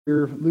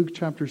Luke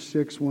chapter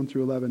 6, 1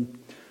 through 11.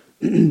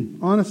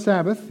 On a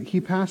Sabbath, he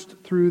passed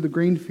through the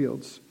grain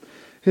fields.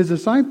 His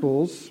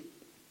disciples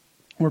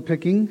were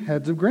picking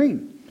heads of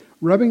grain,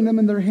 rubbing them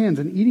in their hands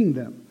and eating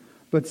them.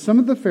 But some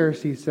of the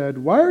Pharisees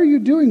said, "Why are you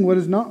doing what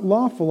is not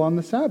lawful on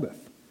the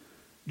Sabbath?"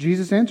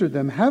 Jesus answered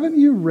them, "Haven't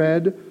you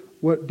read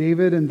what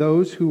David and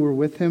those who were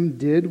with him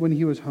did when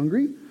he was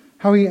hungry?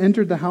 How he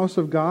entered the house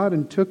of God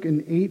and took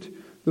and ate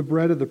the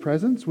bread of the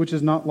presence, which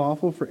is not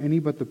lawful for any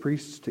but the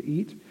priests to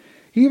eat.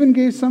 He even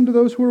gave some to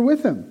those who were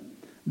with him.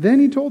 Then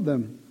he told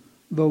them,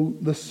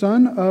 the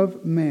Son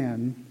of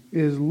Man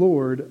is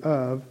Lord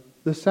of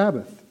the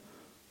Sabbath."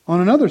 On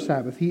another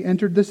Sabbath, he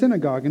entered the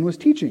synagogue and was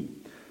teaching.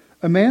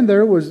 A man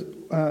was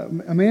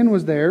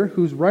there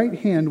whose right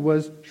hand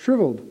was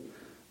shriveled.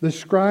 The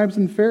scribes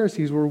and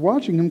Pharisees were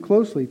watching him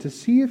closely to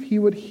see if he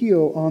would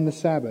heal on the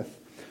Sabbath,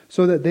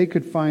 so that they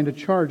could find a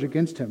charge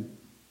against him.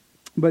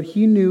 But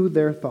he knew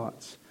their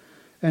thoughts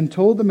and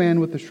told the man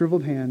with the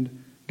shriveled hand,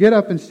 "Get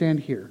up and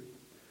stand here."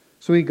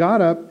 So he got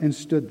up and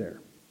stood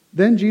there.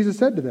 Then Jesus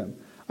said to them,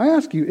 "I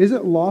ask you, is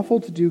it lawful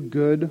to do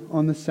good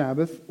on the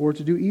Sabbath or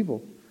to do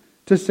evil,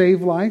 to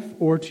save life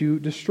or to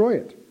destroy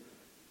it?"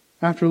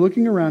 After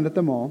looking around at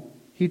them all,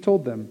 he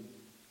told him,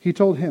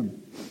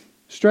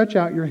 "Stretch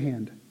out your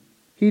hand."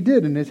 He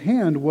did, and his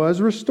hand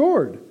was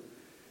restored.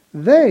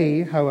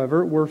 They,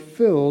 however, were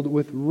filled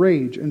with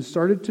rage and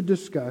started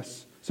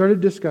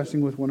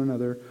discussing with one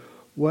another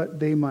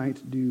what they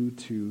might do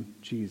to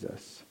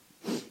Jesus.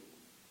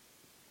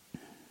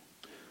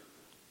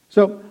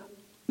 So,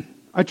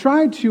 I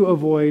tried to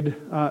avoid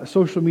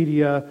social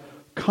media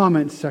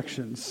comment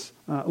sections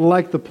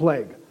like the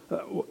plague,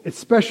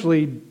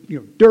 especially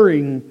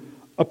during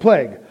a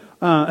plague.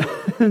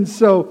 And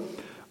so,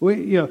 what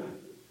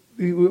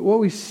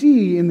we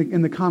see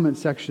in the comment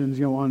sections,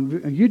 on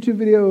YouTube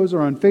videos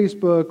or on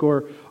Facebook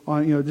or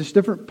on just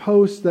different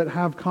posts that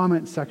have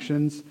comment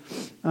sections,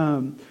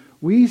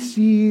 we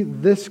see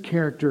this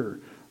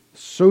character: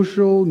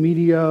 social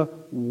media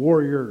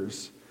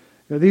warriors.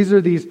 These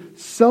are these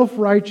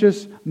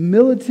self-righteous,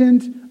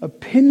 militant,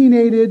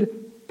 opinionated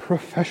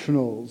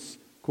professionals,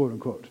 quote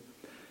unquote.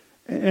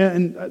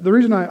 And the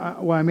reason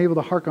why I'm able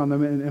to hark on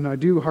them, and I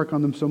do hark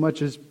on them so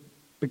much, is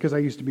because I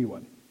used to be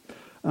one.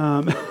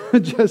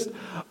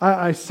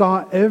 I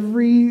saw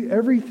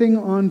everything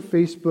on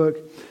Facebook,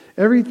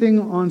 everything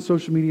on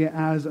social media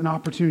as an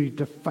opportunity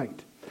to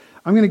fight.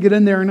 I'm going to get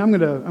in there and I'm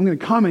going to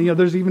comment.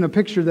 There's even a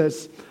picture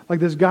that's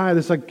like this guy,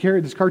 this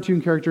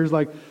cartoon character is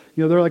like,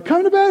 they're like,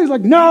 "Come to bed." He's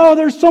like, "No,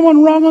 there's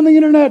someone wrong on the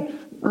internet,"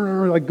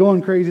 or like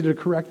going crazy to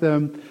correct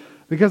them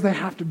because they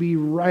have to be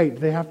right.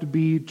 They have to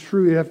be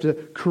true. They have to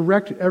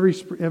correct every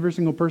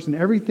single person,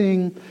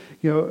 everything,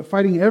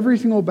 fighting every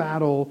single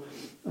battle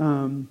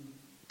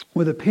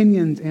with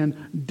opinions and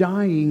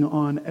dying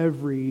on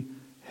every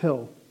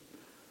hill.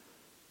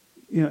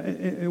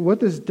 And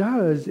what this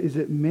does is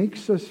it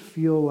makes us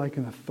feel like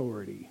an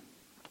authority.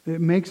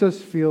 It makes us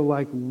feel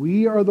like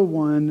we are the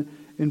one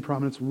in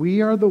prominence.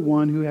 We are the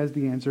one who has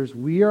the answers.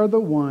 We are the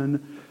one,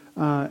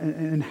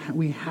 and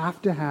we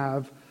have to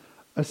have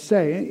a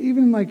say.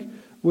 Even like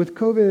with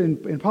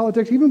COVID and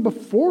politics, even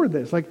before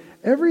this, like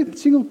every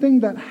single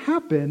thing that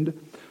happened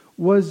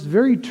was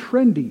very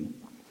trendy.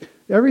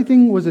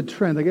 Everything was a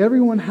trend. Like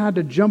everyone had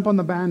to jump on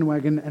the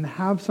bandwagon and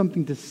have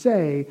something to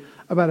say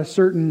about a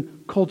certain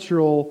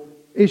cultural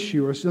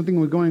issue or something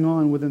was going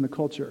on within the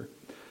culture.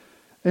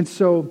 And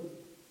so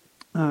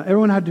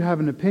everyone had to have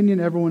an opinion.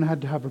 Everyone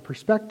had to have a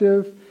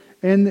perspective.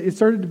 And it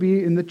started to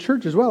be in the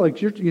church as well.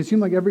 Like it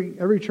seemed like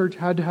every church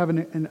had to have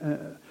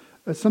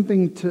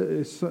something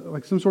to,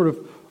 like some sort of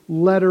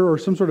letter or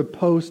some sort of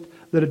post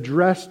that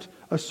addressed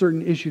a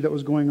certain issue that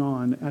was going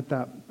on at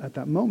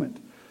that moment.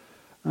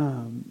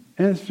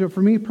 And so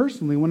for me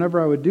personally,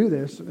 whenever I would do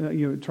this,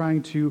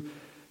 trying to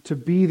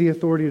be the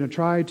authority and to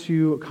try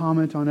to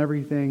comment on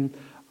everything,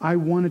 I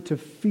wanted to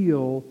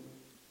feel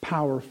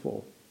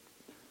powerful.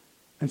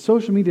 And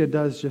social media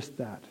does just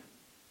that.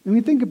 I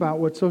mean, think about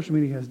what social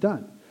media has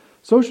done.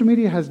 Social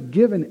media has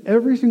given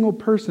every single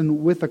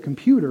person with a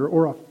computer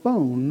or a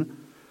phone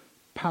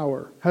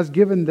power, has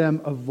given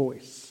them a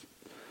voice.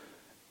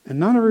 And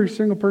not every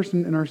single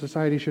person in our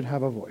society should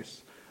have a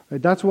voice.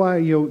 That's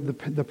why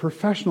the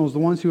professionals, the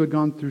ones who had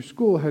gone through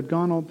school, had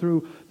gone all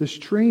through this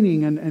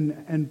training and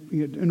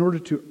in order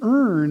to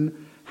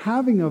earn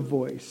having a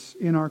voice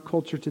in our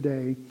culture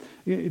today.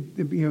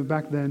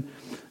 Back then,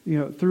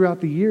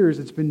 throughout the years,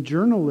 it's been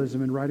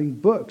journalism and writing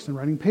books and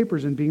writing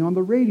papers and being on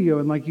the radio,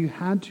 and like you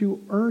had to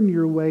earn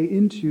your way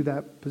into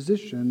that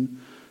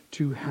position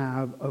to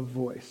have a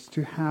voice,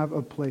 to have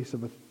a place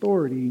of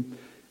authority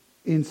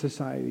in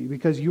society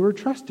because you were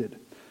trusted.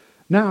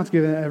 Now it's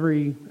given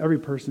every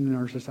person in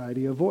our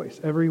society a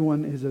voice.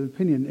 Everyone is an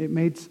opinion. It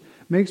makes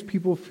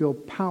people feel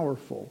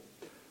powerful.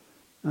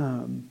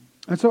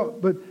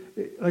 But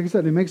like I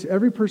said, it makes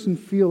every person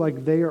feel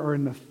like they are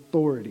an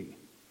authority.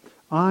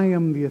 I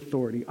am the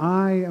authority.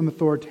 I am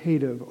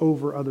authoritative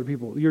over other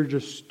people. You're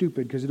just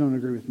stupid because you don't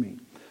agree with me.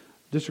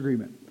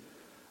 Disagreement.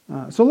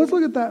 So let's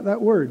look at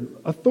that word,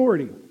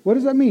 authority. What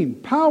does that mean?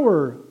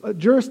 Power,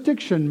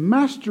 jurisdiction,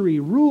 mastery,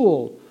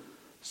 rule,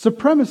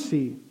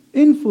 supremacy,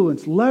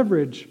 influence,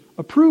 leverage,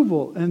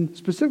 approval, and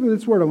specifically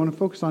this word I want to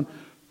focus on,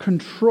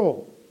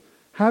 control.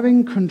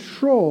 Having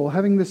control,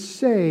 having the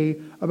say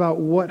about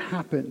what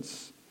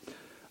happens.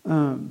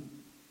 And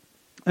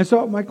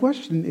so my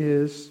question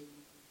is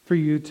for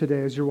you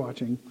today as you're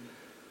watching,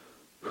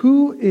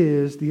 who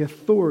is the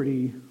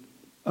authority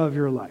of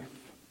your life?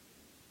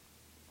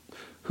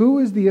 Who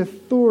is the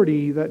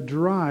authority that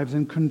drives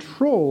and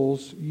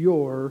controls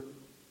your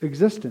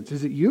existence?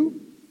 Is it you?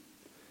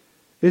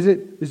 Is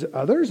it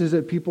others? Is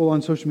it people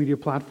on social media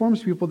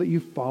platforms, people that you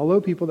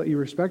follow, people that you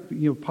respect,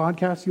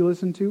 podcasts you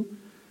listen to?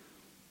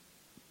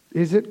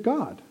 Is it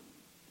God?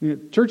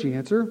 Churchy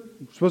answer,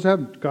 we're supposed to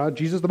have God,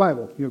 Jesus, the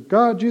Bible.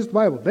 God, Jesus, the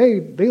Bible. They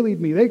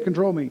lead me. They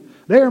control me.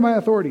 They are my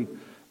authority.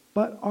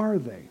 But are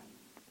they?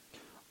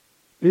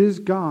 Is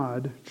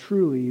God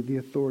truly the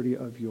authority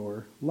of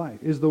your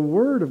life? Is the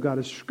Word of God,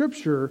 is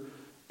Scripture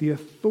the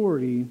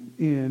authority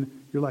in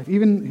your life?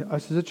 Even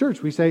us as a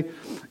church, we say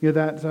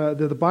that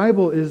the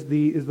Bible is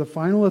the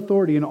final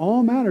authority in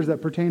all matters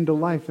that pertain to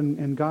life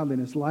and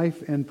godliness,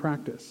 life and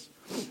practice,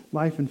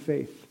 life and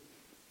faith.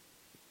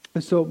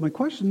 And so my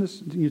question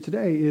to you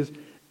today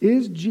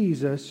is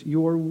Jesus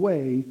your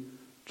way,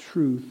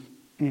 truth,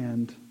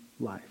 and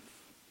life?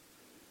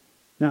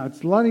 Now,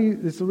 it's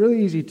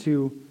really easy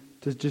to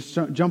just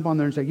jump on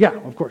there and say, yeah,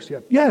 of course, yeah.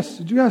 Yes,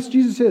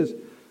 Jesus is.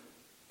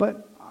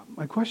 But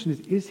my question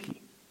is he?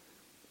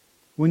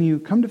 When you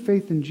come to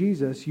faith in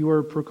Jesus, you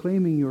are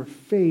proclaiming your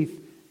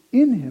faith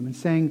in him and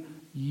saying,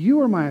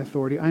 you are my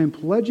authority. I am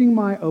pledging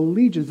my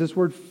allegiance. This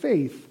word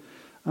faith,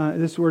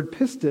 this word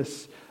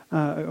pistis,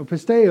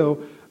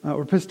 pisteo,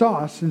 or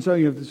pistos, and so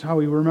this is how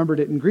we remembered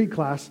it in Greek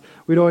class.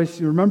 We'd always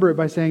remember it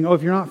by saying,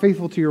 if you're not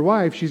faithful to your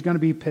wife, she's going to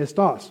be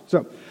pistos.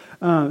 So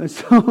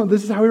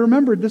this is how we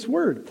remembered this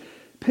word.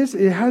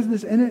 It has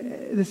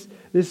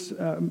this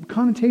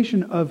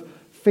connotation of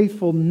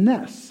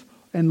faithfulness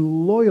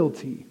and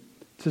loyalty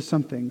to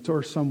something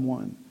or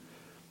someone.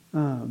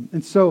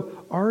 And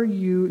so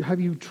have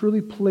you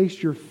truly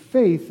placed your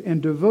faith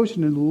and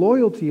devotion and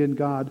loyalty in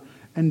God?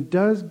 And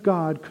does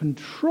God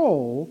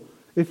control,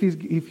 if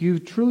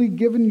you've truly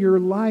given your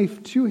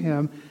life to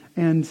him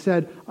and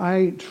said,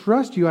 I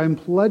trust you, I'm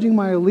pledging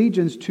my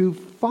allegiance to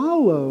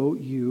follow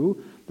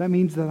you, that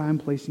means that I'm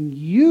placing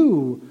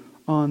you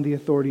on the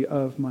authority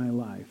of my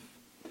life.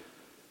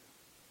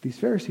 These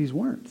Pharisees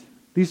weren't.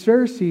 These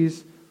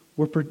Pharisees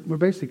were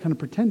basically kind of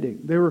pretending.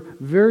 They were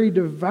very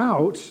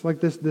devout,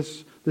 like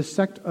this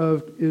sect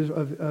of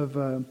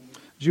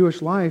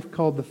Jewish life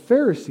called the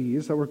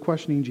Pharisees that were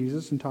questioning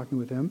Jesus and talking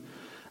with him.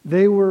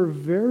 They were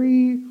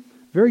very,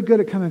 very good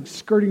at kind of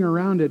skirting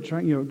around it,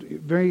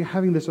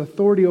 having this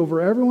authority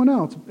over everyone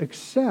else,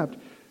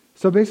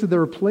 so basically they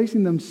were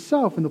placing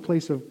themselves in the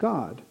place of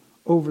God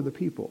over the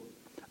people.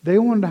 They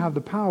wanted to have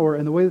the power,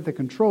 and the way that they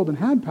controlled and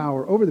had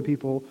power over the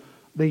people,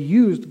 they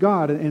used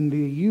God and they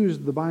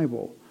used the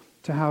Bible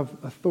to have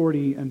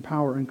authority and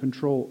power and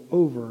control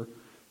over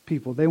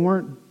people. They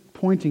weren't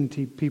pointing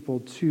to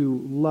people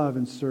to love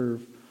and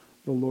serve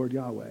the Lord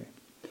Yahweh.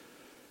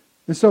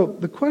 And so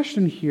the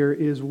question here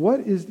is,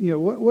 what is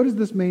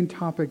this main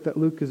topic that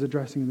Luke is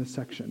addressing in this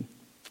section?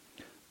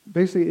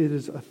 Basically, it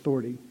is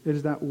authority. It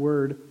is that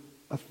word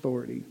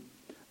authority.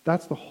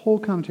 That's the whole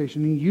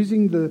connotation. And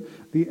using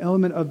the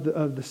element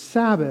of the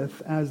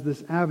Sabbath as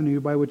this avenue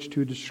by which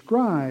to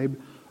describe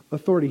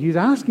authority. He's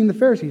asking the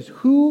Pharisees,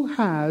 who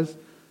has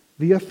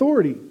the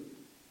authority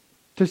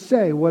to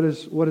say what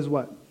is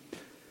what?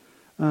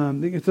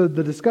 So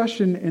the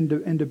discussion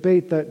and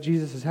debate that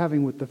Jesus is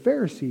having with the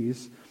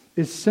Pharisees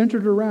is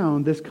centered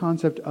around this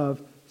concept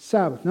of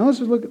Sabbath. Now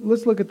let's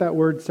look at that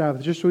word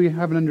Sabbath, just so we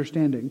have an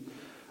understanding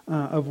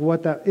of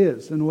what that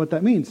is and what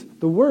that means.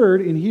 The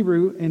word in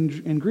Hebrew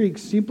and Greek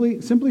simply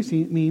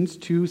means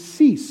to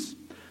cease,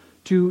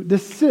 to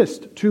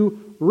desist,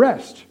 to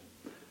rest.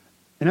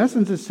 In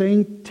essence, it's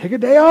saying, take a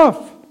day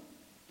off.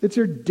 It's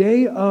your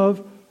day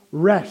of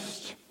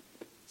rest.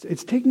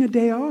 It's taking a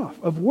day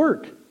off of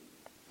work.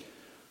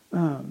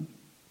 And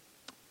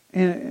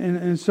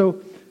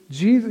so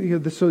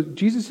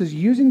Jesus is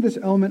using this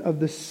element of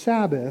the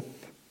Sabbath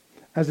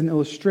as an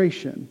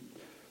illustration.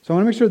 So I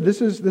want to make sure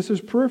this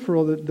is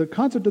peripheral. The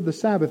concept of the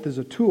Sabbath is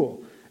a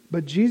tool,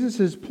 but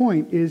Jesus'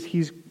 point is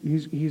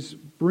he's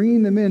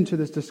bringing them into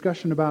this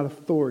discussion about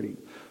authority.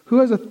 Who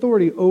has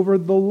authority over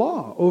the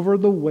law, over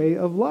the way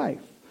of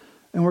life?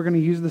 And we're going to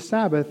use the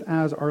Sabbath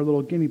as our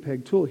little guinea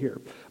pig tool here.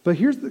 But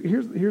here's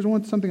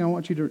something I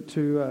want you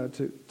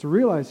to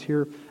realize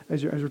here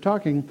as we're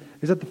talking,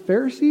 is that the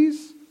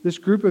Pharisees, this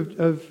group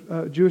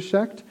of Jewish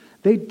sect,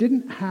 they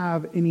didn't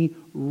have any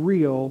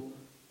real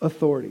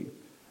authority.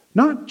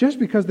 Not just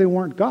because they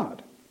weren't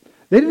God.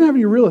 They didn't have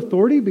any real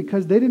authority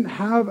because they didn't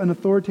have an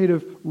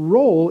authoritative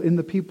role in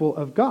the people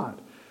of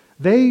God.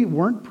 They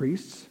weren't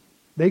priests.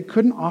 They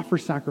couldn't offer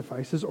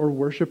sacrifices or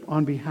worship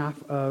on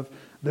behalf of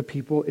the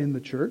people in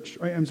the church.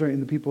 In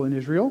the people in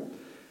Israel.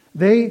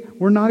 They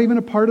were not even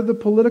a part of the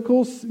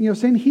political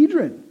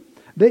Sanhedrin.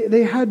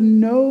 They had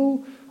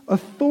no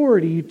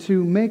authority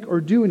to make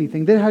or do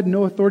anything. They had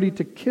no authority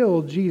to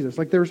kill Jesus.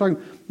 Like they were talking,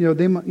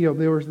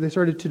 they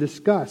started to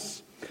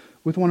discuss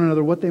with one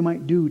another what they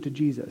might do to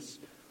Jesus.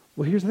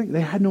 Well, here's the thing: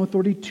 they had no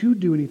authority to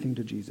do anything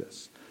to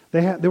Jesus.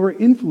 They were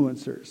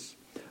influencers.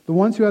 The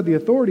ones who had the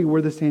authority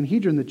were the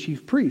Sanhedrin, the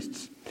chief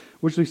priests,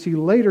 which we see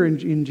later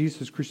in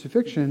Jesus'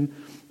 crucifixion.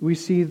 We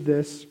see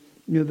this,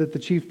 that the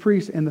chief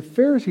priests and the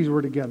Pharisees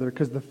were together,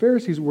 because the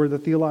Pharisees were the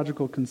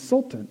theological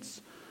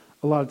consultants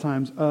a lot of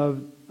times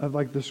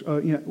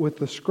with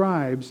the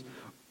scribes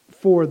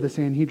for the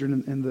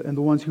Sanhedrin and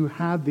the ones who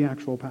had the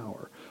actual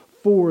power,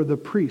 for the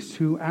priests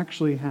who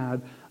actually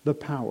had the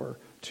power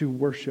to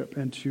worship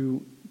and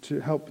to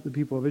help the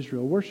people of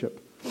Israel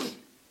worship.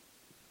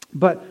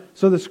 But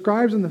so the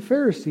scribes and the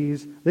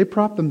Pharisees, they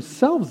propped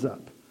themselves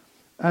up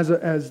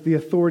as the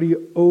authority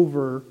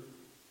over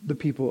the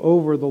people,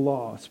 over the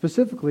law.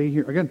 Specifically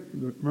here,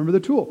 again, remember the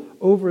tool,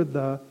 over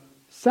the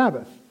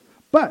Sabbath.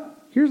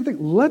 But here's the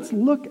thing: let's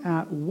look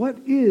at what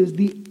is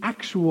the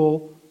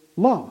actual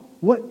law.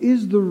 What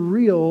is the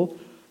real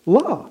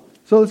law?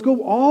 So let's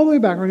go all the way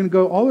back. We're going to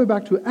go all the way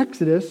back to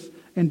Exodus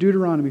and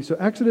Deuteronomy. So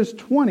Exodus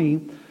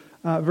 20,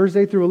 verse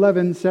 8 through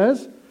 11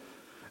 says,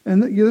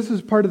 and this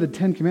is part of the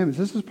Ten Commandments.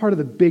 This is part of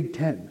the Big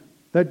Ten.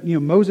 That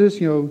Moses,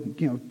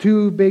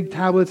 two big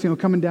tablets,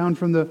 coming down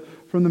from the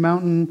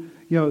mountain.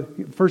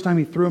 First time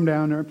he threw them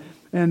down there,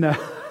 and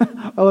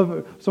I love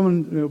it.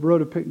 Someone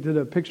did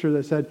a picture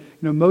that said,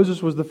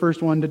 Moses was the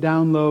first one to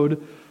download,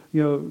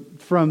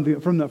 from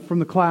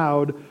the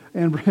cloud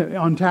and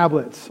on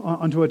tablets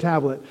onto a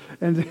tablet,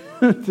 and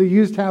to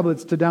use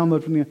tablets to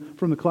download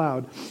from the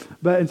cloud.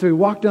 And so he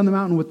walked down the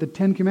mountain with the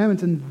 10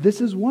 Commandments, and this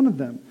is one of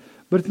them.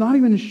 But it's not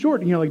even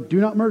short. Like do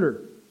not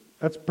murder.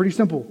 That's pretty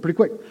simple, pretty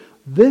quick.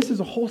 This is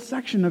a whole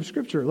section of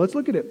Scripture. Let's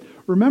look at it.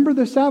 Remember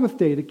the Sabbath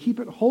day to keep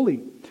it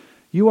holy.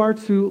 You are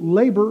to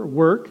labor,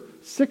 work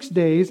 6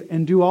 days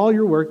and do all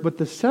your work, but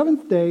the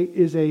seventh day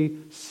is a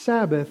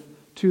Sabbath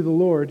to the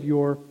Lord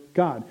your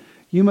God.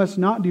 You must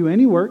not do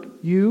any work,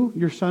 you,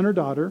 your son or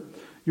daughter,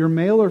 your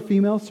male or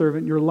female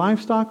servant, your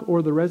livestock,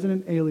 or the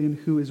resident alien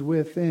who is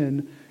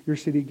within your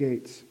city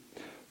gates.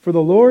 For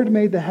the Lord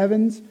made the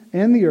heavens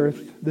and the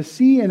earth, the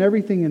sea and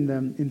everything in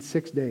them in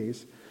 6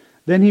 days.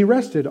 Then he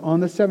rested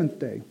on the seventh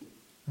day.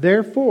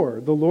 Therefore,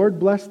 the Lord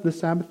blessed the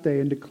Sabbath day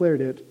and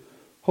declared it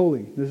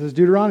holy. This is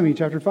Deuteronomy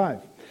chapter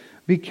 5.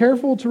 Be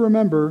careful to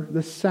remember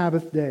the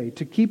Sabbath day,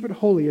 to keep it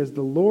holy as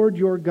the Lord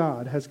your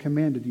God has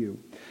commanded you.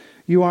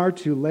 You are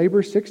to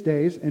labor 6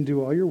 days and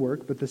do all your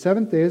work, but the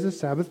seventh day is a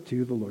Sabbath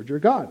to the Lord your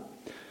God.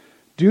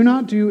 Do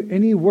not do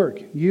any work,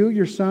 you,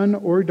 your son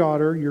or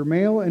daughter, your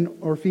male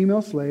or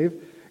female slave,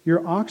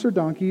 your ox or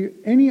donkey,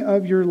 any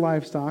of your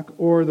livestock,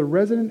 or the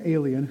resident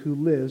alien who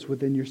lives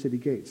within your city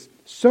gates,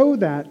 so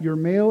that your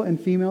male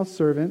and female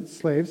servants,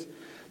 slaves,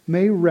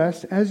 may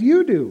rest as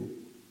you do.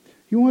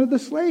 He wanted the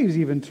slaves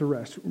even to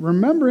rest,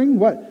 remembering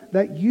what?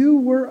 That you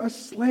were a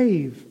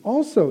slave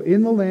also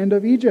in the land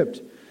of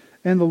Egypt.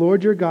 And the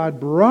Lord your God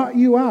brought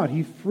you out.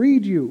 He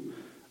freed you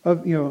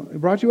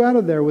brought you out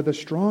of there with a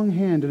strong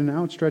hand and an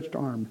outstretched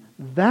arm.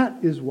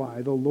 That is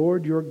why the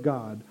Lord your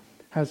God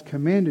has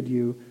commanded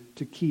you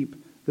to keep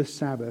the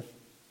Sabbath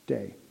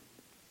day.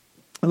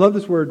 I love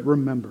this word,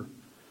 remember.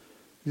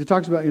 It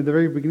talks about at the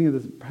very beginning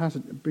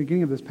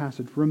of this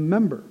passage,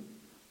 remember.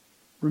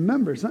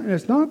 Remember.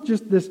 It's not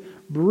just this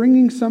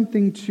bringing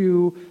something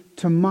to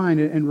mind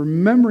and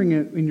remembering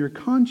it in your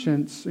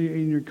conscience,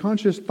 in your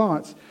conscious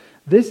thoughts.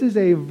 This is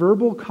a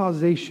verbal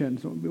causation.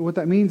 So what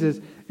that means is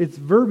it's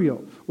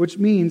verbial, which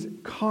means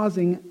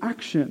causing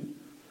action.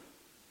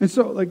 And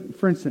so, like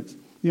for instance,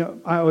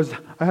 I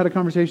had a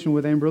conversation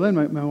with Anne Berlin,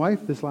 my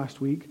wife, this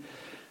last week,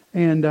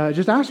 and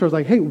just asked her. I was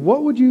like, "Hey,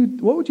 what would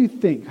you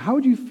think? How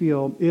would you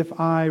feel if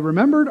I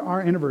remembered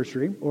our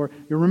anniversary, or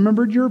you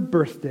remembered your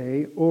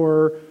birthday,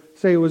 or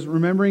say it was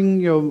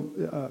remembering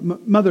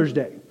Mother's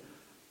Day,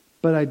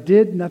 but I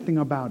did nothing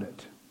about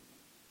it?"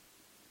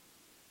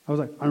 I was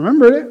like, "I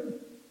remembered it.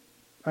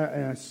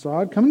 I saw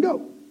it come and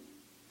go."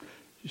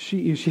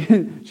 She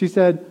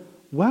said,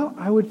 "Well,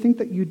 I would think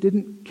that you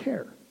didn't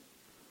care.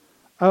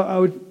 I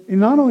would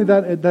not only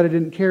that I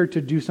didn't care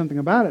to do something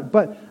about it,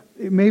 but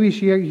maybe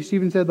she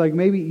even said, like,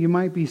 maybe you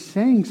might be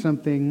saying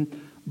something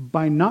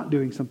by not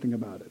doing something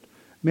about it.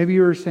 Maybe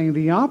you were saying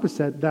the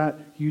opposite, that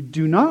you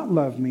do not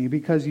love me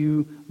because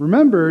you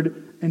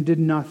remembered and did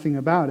nothing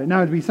about it.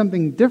 Now, it'd be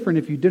something different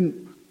if you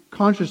didn't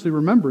consciously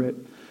remember it,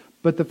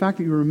 but the fact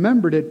that you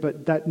remembered it,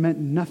 but that meant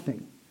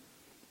nothing.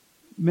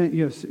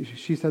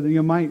 She said that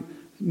you might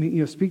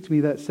speak to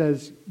me that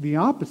says the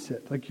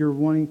opposite, like you're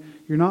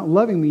not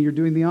loving me, you're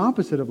doing the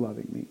opposite of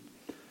loving me.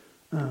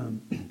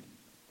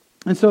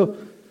 And so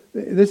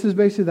this is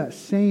basically that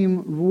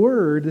same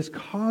word, this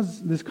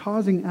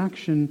causing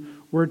action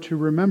word to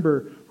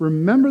remember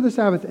the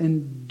Sabbath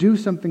and do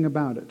something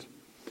about it.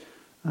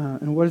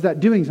 And what is that?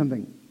 Doing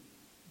something.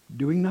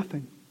 Doing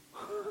nothing.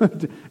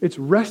 It's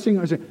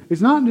resting.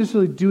 It's not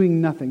necessarily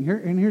doing nothing.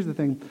 Here's the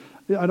thing.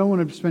 I don't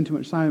want to spend too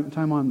much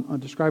time on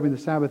describing the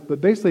Sabbath, but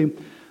basically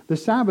the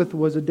Sabbath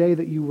was a day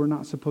that you were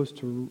not supposed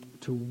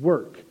to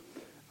work.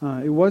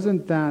 It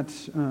wasn't that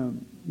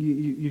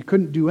you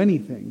couldn't do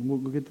anything. We'll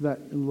get to that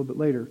a little bit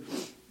later.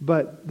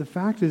 But the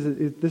fact is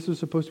that this was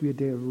supposed to be a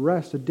day of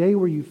rest, a day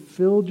where you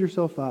filled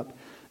yourself up,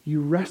 you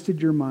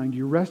rested your mind,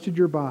 you rested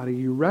your body,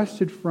 you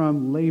rested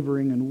from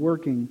laboring and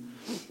working,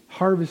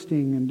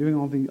 harvesting and doing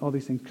all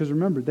these things. Because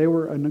remember, they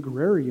were an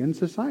agrarian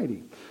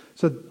society.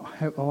 So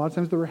a lot of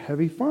times there were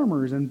heavy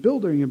farmers and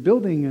building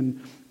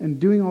and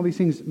doing all these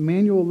things.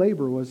 Manual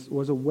labor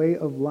was a way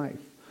of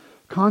life.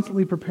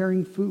 Constantly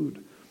preparing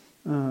food,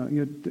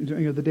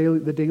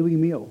 the daily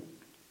meal.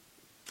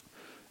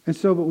 And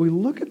so, but we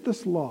look at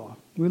this law.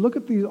 We look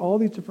at all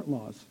these different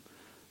laws.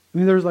 I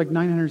mean, there's like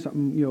 900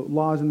 something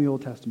laws in the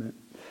Old Testament.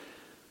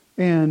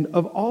 And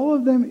of all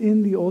of them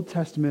in the Old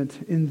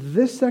Testament, in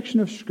this section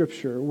of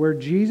Scripture, where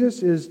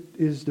Jesus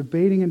is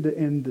debating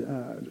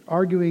and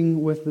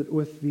arguing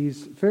with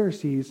these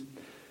Pharisees,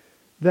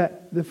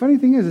 that the funny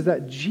thing is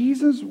that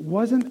Jesus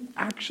wasn't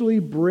actually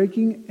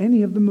breaking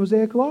any of the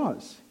Mosaic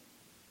laws.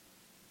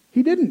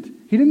 He didn't.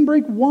 He didn't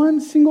break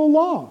one single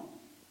law.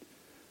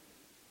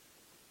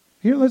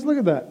 Here, let's look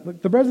at that.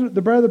 Look, the bread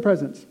of the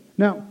presence.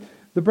 Now,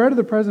 the bread of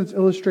the presence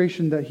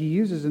illustration that he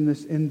uses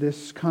in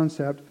this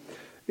concept,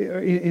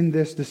 in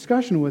this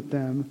discussion with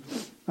them,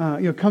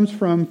 comes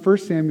from 1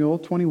 Samuel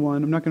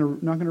 21. I'm not going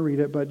to read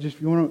it, but just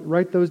if you want to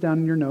write those down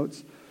in your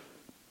notes.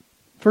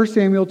 1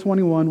 Samuel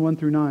 21, 1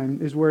 through 9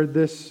 is where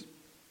this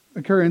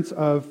occurrence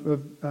of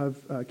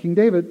King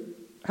David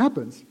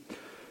happens.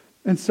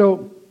 And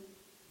so,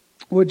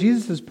 what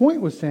Jesus' point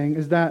was saying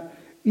is that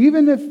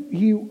even if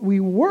we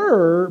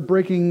were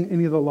breaking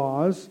any of the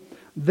laws,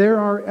 there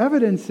are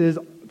evidences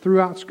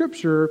throughout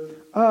Scripture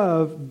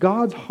of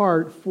God's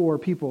heart for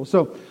people.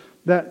 So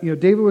that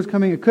David was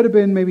coming, it could have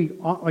been maybe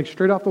like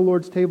straight off the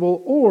Lord's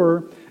table,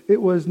 or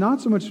it was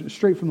not so much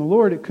straight from the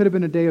Lord. It could have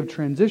been a day of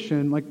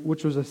transition,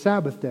 which was a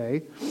Sabbath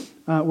day,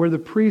 where the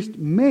priest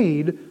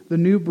made the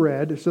new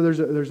bread. So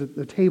there's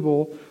a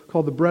table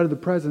called the bread of the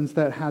presence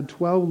that had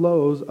 12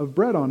 loaves of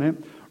bread on it,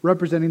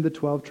 representing the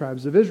 12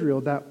 tribes of Israel,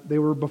 that they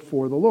were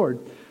before the Lord.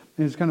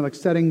 And it's kind of like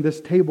setting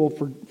this table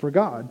for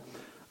God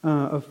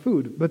of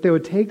food. But they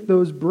would take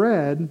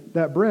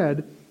that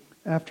bread,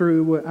 after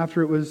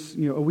it was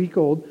a week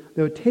old,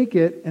 they would take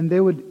it and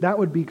that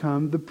would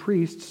become the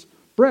priest's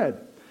bread.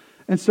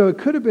 And so it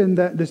could have been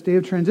that this day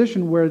of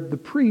transition where the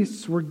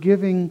priests were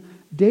giving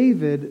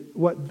David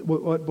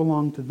what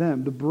belonged to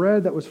them, the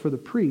bread that was for the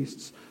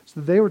priests,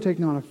 so they were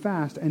taking on a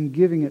fast and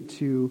giving it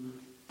to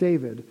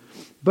David.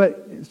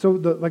 But so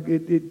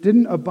it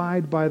didn't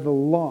abide by the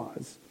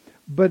laws,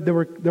 but there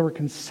were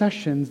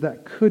concessions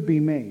that could be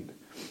made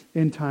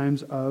in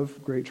times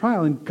of great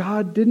trial, and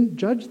God didn't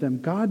judge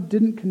them. God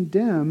didn't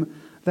condemn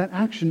that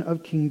action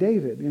of King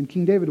David, and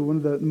King David, one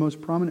of the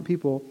most prominent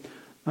people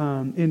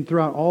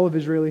throughout all of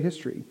Israeli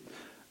history,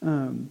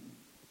 and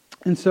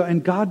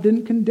God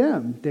didn't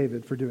condemn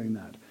David for doing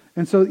that.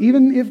 And so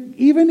even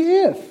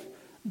if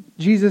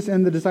Jesus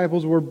and the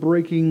disciples were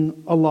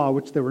breaking a law,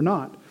 which they were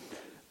not,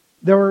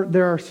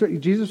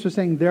 Jesus was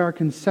saying there are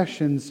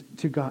concessions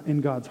to God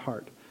in God's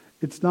heart.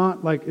 It's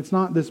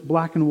not this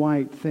black and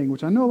white thing,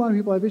 which I know a lot of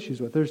people have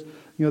issues with. There's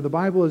the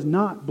Bible is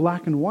not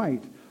black and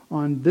white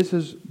on this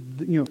is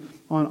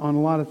on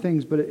a lot of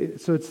things, but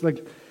it's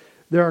like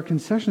there are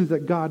concessions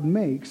that God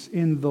makes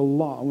in the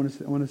law. I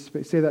want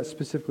to say that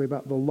specifically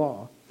about the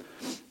law.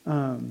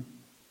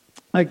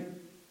 Like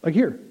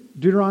here,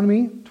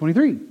 Deuteronomy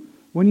 23.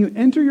 When you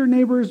enter your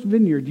neighbor's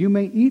vineyard, you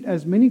may eat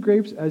as many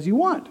grapes as you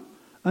want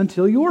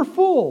until you are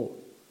full,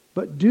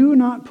 but do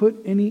not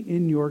put any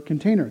in your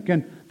container.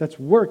 Again, that's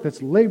work,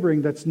 that's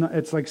laboring,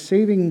 it's like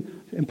saving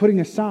and putting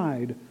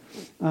aside.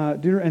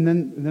 And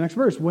then the next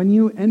verse, when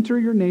you enter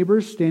your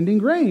neighbor's standing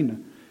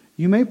grain,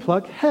 you may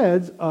pluck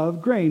heads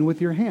of grain with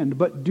your hand,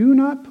 but do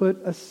not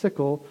put a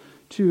sickle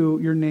to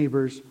your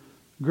neighbor's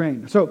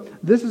grain. So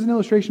this is an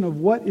illustration of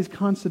what is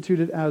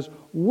constituted as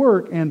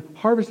work and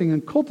harvesting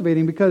and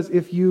cultivating, because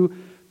if you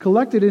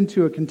collect it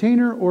into a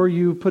container or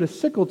you put a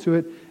sickle to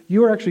it,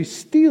 you are actually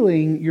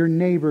stealing your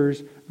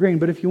neighbor's grain.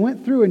 But if you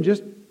went through and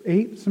just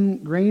ate some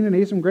grain and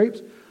ate some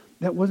grapes,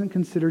 that wasn't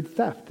considered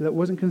theft. That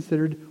wasn't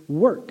considered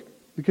work,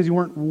 because you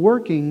weren't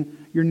working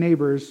your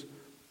neighbor's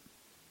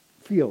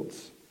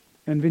fields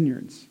and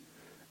vineyards.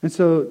 And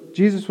so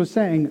Jesus was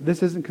saying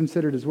this isn't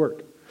considered as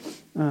work.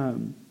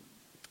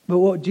 But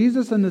what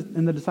Jesus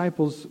and the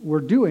disciples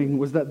were doing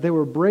was that they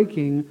were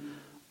breaking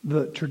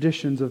the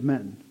traditions of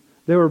men.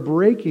 They were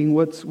breaking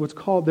what's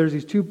called, there's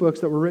these two books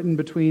that were written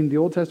between the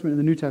Old Testament and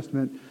the New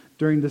Testament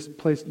during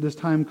this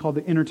time called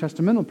the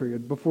intertestamental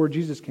period, before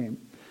Jesus came.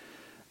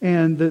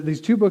 And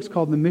these two books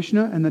called the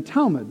Mishnah and the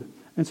Talmud.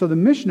 And so the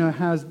Mishnah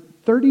has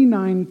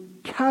 39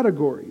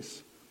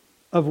 categories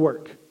of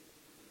work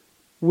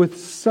with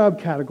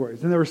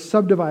subcategories. And they were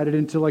subdivided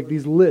into like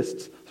these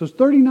lists. So it's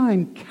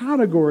 39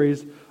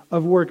 categories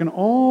of work and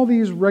all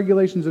these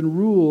regulations and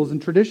rules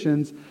and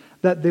traditions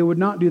that they would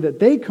not do, that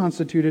they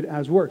constituted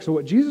as work. So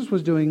what Jesus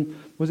was doing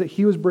was that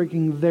he was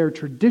breaking their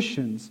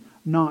traditions,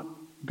 not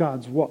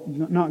God's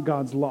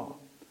law.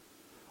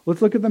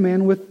 Let's look at the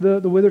man with the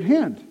withered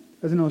hand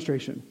as an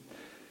illustration.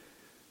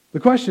 The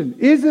question,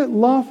 is it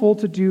lawful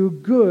to do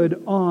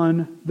good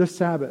on the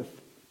Sabbath?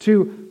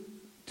 What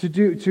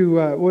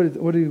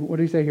did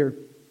he say here?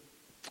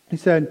 He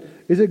said,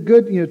 is it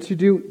good, to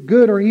do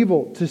good or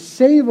evil, to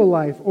save a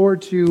life or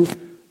to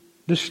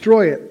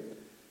destroy it?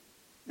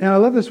 And I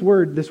love this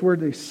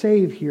word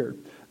save here.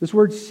 This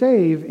word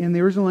save in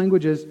the original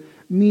languages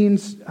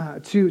means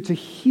to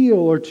heal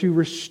or to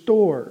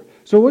restore.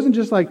 So it wasn't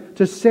just like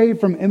to save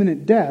from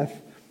imminent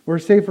death or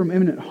save from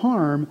imminent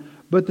harm,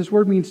 but this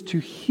word means to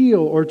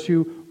heal or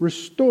to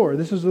restore.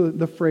 This is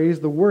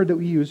the word that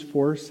we use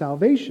for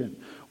salvation.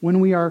 When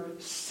we are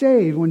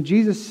saved, when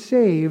Jesus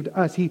saved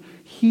us, He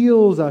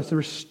heals us,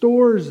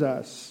 restores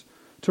us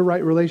to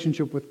right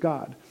relationship with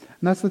God.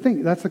 And that's the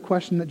thing. That's the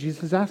question that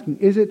Jesus is asking.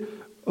 Is it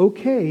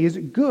okay? Is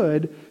it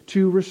good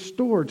to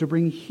restore, to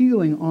bring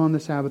healing on the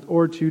Sabbath,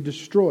 or to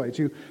destroy?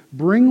 To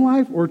bring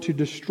life or to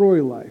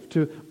destroy life?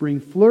 To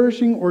bring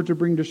flourishing or to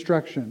bring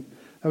destruction?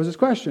 That was his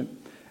question.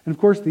 And of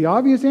course, the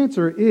obvious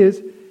answer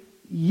is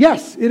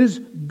yes, it is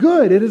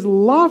good. It is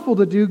lawful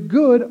to do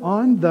good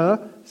on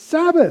the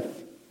Sabbath.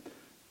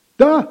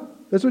 Duh!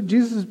 That's what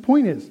Jesus'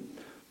 point is.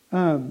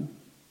 The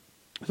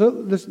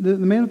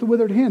man with the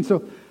withered hand.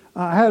 So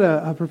I had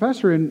a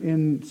professor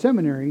in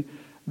seminary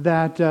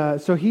that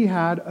so he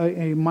had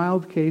a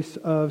mild case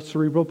of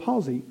cerebral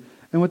palsy,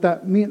 and what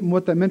that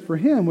meant for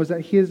him was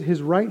that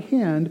his right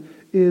hand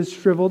is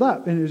shriveled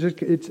up and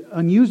it's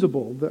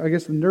unusable. I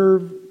guess the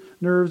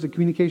nerves, the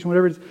communication,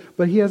 whatever it is.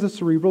 But he has a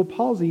cerebral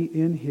palsy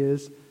in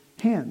his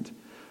hand.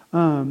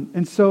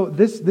 And so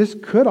this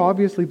could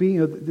obviously be,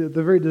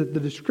 the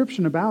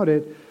description about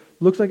it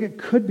looks like it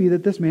could be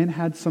that this man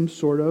had some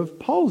sort of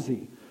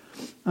palsy.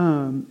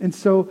 And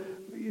so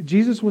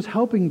Jesus was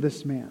helping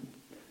this man.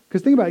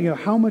 Because think about,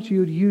 how much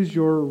you would use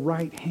your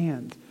right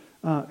hand,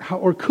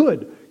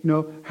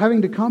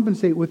 having to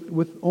compensate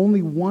with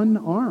only one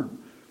arm.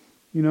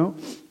 I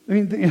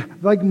mean,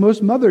 like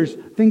most mothers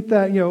think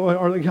that,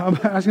 or like I'm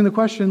asking the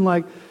question,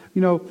 like,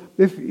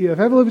 if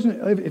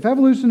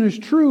evolution is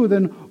true,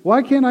 then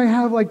why can't I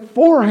have like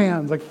 4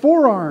 hands, like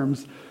 4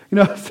 arms?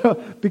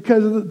 So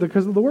because of the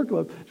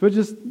workload.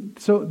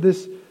 So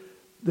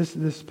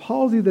this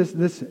palsy,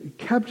 this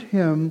kept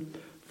him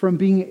from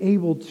being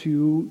able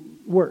to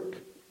work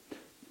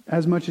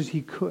as much as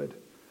he could.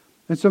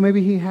 And so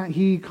maybe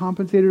he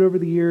compensated over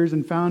the years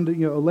and found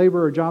a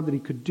labor or job that he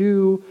could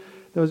do.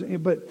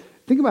 But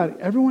think about it.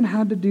 Everyone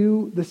had to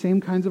do the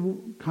same kinds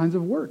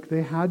of work.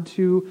 They had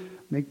to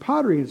make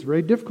pottery. It's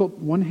very difficult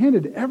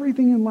one-handed.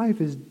 Everything in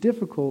life is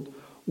difficult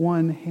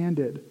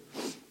one-handed.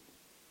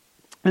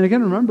 And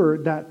again, remember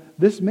that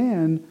this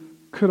man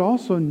could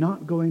also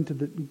not go into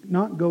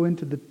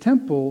the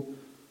temple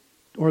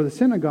or the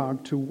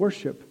synagogue to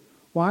worship.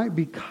 Why?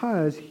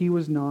 Because he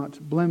was not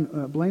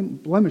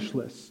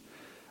blemishless.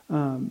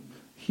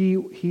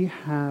 He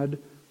had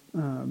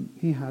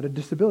a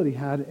disability.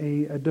 Had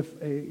a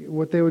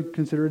what they would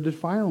consider a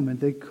defilement.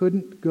 They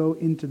couldn't go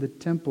into the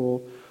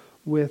temple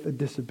with a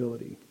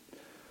disability.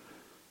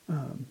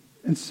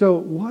 And so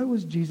what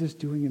was Jesus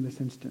doing in this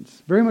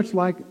instance? Very much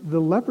like the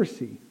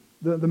leprosy.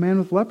 The man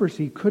with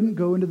leprosy couldn't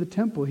go into the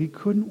temple. He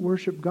couldn't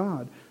worship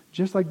God.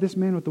 Just like this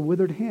man with the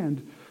withered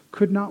hand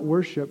could not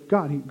worship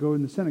God. He could go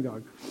in the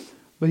synagogue.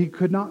 But he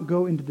could not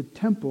go into the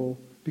temple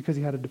because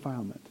he had a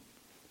defilement.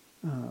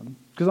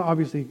 Because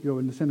obviously he could go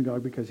in the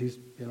synagogue because he's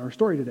in our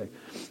story today.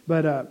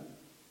 But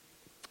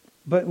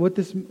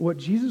what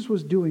Jesus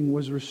was doing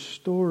was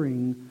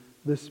restoring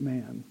this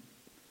man.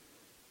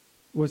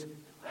 Was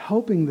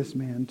helping this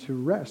man to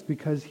rest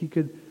because he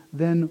could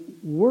then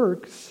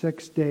work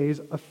 6 days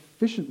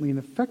efficiently and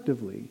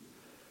effectively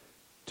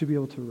to be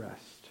able to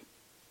rest.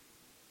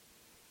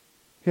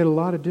 He had a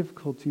lot of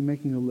difficulty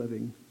making a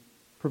living,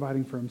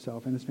 providing for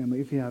himself and his family,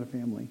 if he had a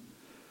family.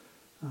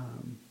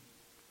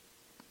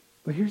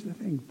 But here's the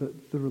thing,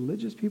 the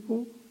religious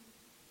people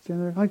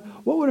stand there like,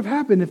 what would have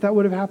happened if that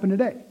would have happened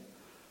today?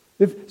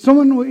 If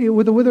someone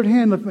with a withered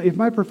hand, if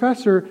my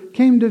professor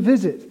came to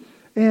visit,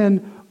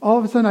 and all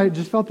of a sudden I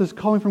just felt this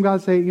calling from God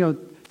to say,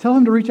 tell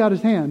him to reach out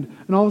his hand,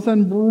 and all of a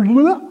sudden,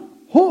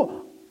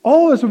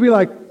 all of us would be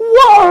like,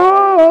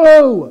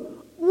 whoa!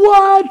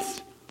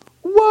 What?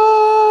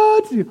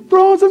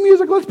 Throw on some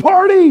music, let's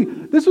party!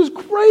 This was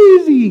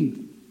crazy!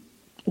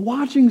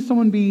 Watching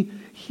someone be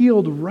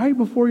healed right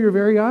before your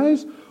very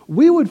eyes,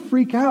 we would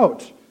freak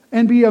out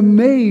and be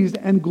amazed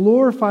and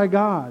glorify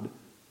God.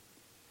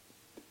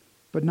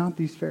 But not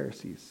these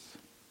Pharisees.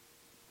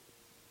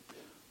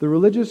 The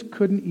religious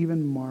couldn't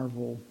even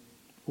marvel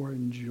or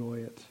enjoy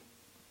it.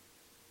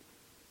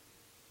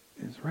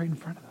 It was right in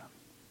front of them.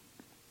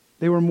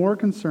 They were more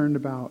concerned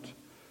about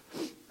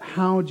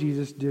how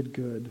Jesus did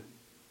good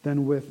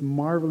than with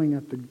marveling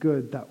at the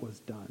good that was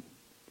done.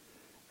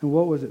 And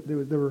what was it? They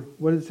were.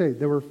 What did it say?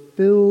 They were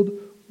filled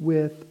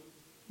with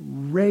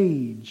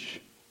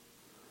rage.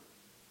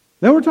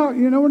 Then we're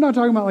talking. We're not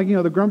talking about like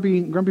the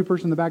grumpy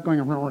person in the back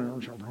going. I don't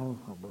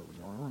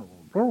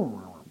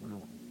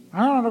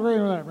agree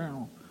with that.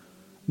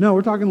 No,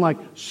 we're talking like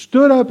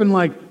stood up and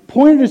like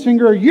pointed his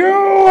finger, you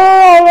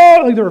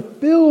are, like they were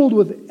filled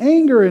with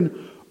anger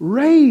and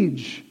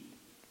rage.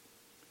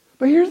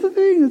 But here's the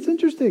thing that's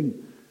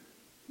interesting.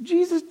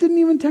 Jesus didn't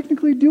even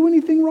technically do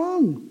anything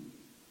wrong.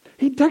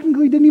 He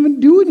technically didn't even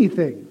do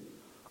anything.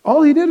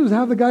 All he did was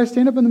have the guy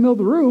stand up in the middle of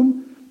the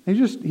room, and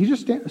he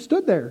just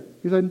stood there.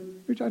 He said,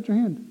 reach out your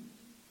hand.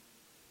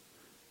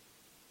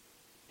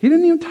 He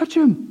didn't even touch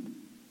him.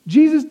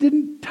 Jesus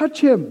didn't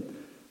touch him.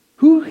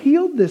 Who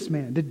healed this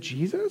man? Did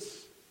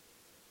Jesus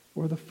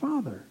or the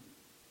Father?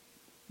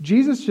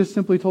 Jesus just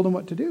simply told him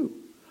what to do.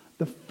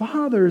 The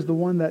Father is the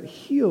one that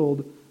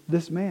healed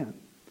this man,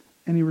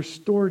 and he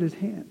restored his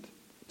hand.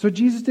 So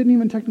Jesus didn't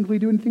even technically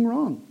do anything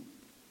wrong.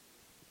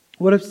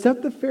 What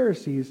upset the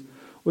Pharisees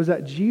was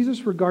that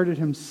Jesus regarded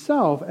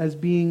himself as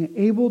being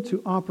able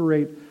to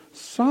operate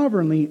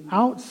sovereignly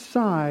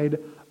outside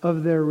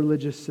of their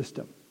religious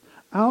system,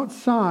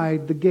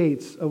 outside the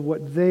gates of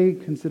what they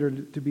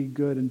considered to be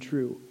good and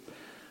true.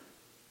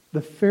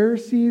 The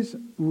Pharisees'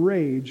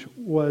 rage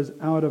was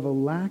out of a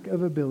lack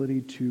of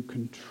ability to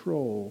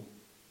control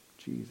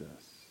Jesus.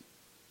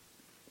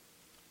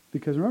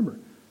 Because remember,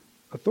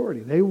 authority.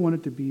 They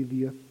wanted to be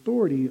the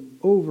authority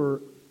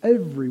over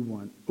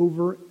everyone,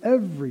 over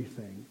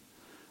everything.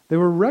 They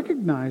were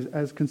recognized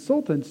as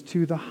consultants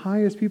to the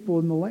highest people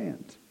in the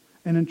land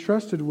and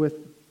entrusted with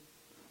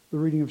the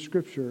reading of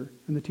Scripture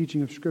and the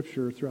teaching of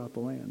Scripture throughout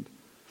the land.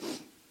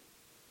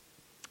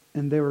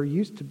 And they were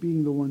used to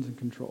being the ones in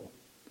control.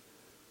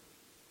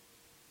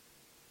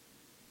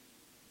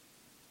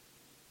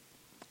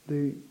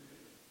 They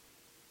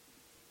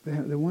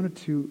wanted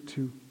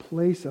to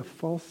place a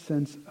false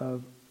sense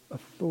of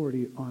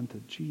authority onto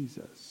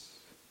Jesus.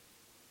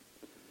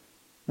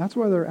 That's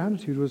why their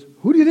attitude was,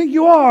 who do you think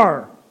you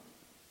are?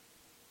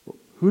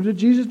 Who did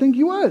Jesus think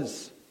he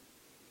was?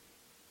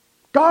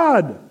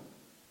 God.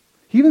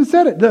 He even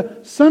said it. The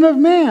Son of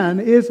Man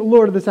is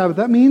Lord of the Sabbath.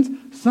 That means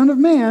Son of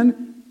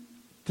Man,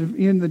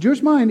 in the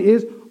Jewish mind,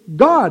 is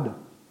God.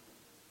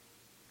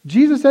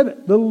 Jesus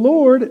said, the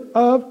Lord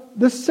of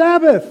the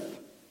Sabbath.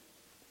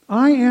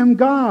 I am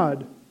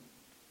God.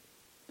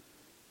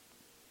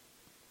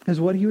 Is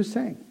what he was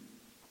saying.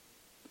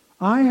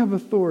 I have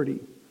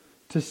authority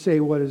to say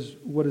what is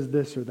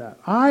this or that.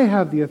 I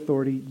have the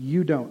authority,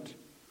 you don't.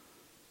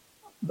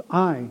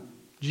 I,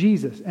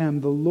 Jesus,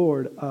 am the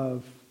Lord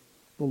of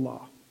the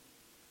law,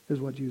 is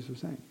what Jesus was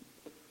saying.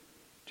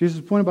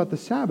 Jesus' point about the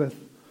Sabbath,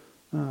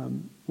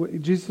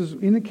 Jesus was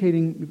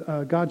indicating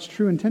God's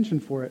true intention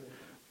for it.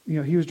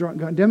 He was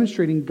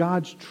demonstrating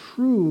God's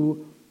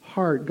true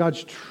heart,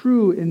 God's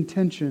true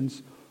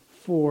intentions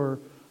for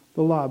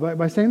the law.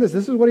 By saying this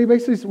is what he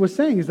basically was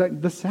saying, is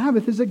that the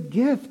Sabbath is a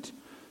gift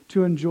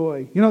to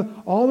enjoy.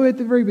 All the way at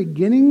the very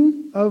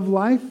beginning of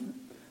life,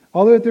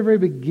 all the way at the very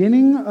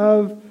beginning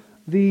of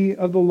the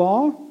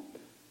law,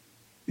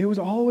 it was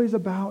always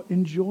about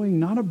enjoying,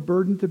 not a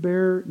burden to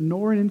bear,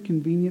 nor an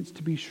inconvenience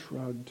to be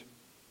shrugged.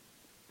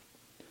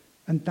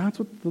 And that's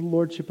what the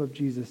lordship of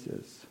Jesus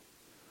is.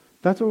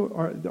 That's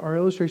what our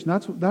illustration,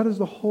 that is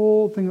the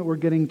whole thing that we're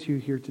getting to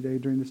here today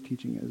during this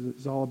teaching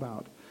is all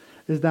about.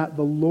 Is that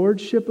the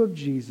lordship of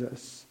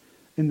Jesus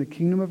in the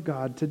kingdom of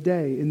God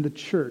today in the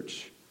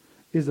church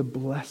is a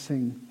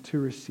blessing to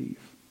receive,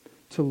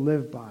 to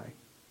live by,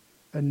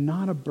 and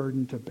not a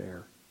burden to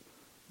bear,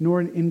 nor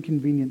an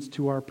inconvenience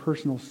to our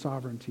personal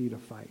sovereignty to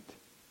fight.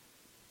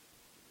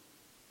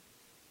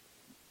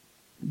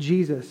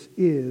 Jesus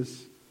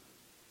is,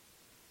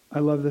 I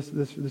love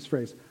this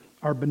phrase,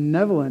 our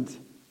benevolent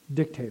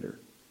dictator.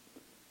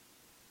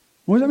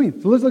 What does that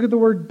mean? So let's look at the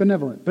word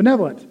benevolent.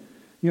 Benevolent,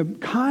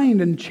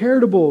 kind and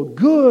charitable,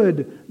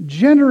 good,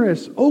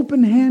 generous,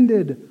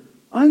 open-handed,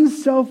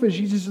 unselfish.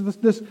 He's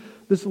just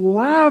this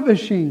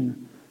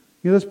lavishing,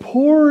 this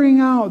pouring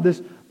out,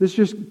 this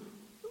just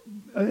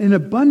in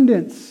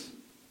abundance.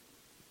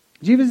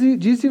 Jesus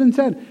even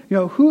said,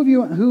 who of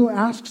you who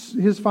asks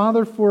his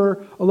father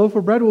for a loaf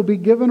of bread will be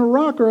given a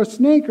rock or a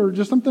snake or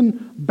just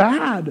something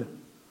bad?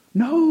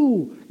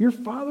 No, your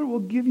Father will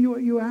give you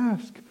what you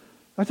ask.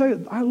 I tell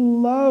you, I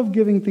love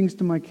giving things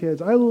to my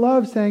kids. I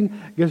love saying,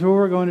 guess where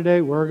we're going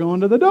today? We're going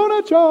to the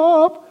donut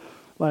shop.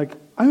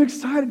 I'm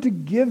excited to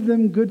give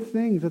them good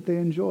things that they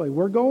enjoy.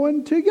 We're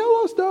going to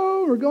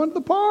Yellowstone. We're going to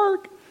the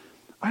park.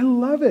 I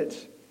love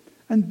it.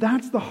 And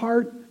that's the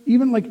heart,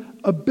 even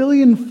a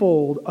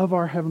billionfold of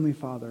our Heavenly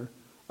Father,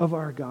 of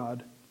our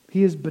God.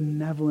 He is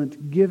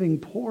benevolent, giving,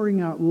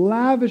 pouring out,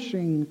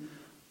 lavishing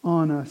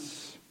on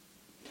us.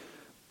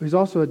 He's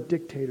also a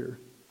dictator.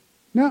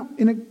 Now,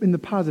 in the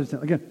positive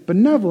sense, again,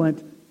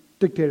 benevolent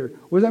dictator.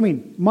 What does that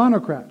mean?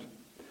 Monocrat.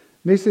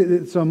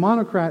 Basically, so a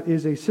monocrat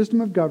is a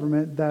system of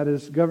government that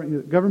is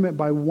government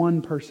by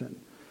one person.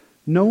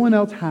 No one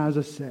else has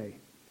a say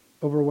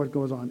over what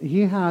goes on.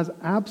 He has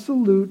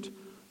absolute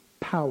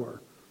power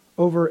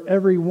over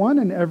everyone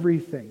and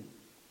everything.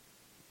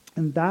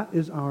 And that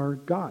is our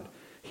God.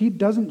 He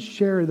doesn't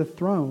share the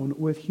throne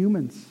with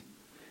humans.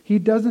 He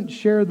doesn't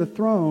share the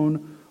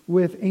throne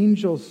with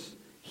angels.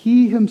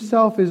 He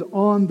himself is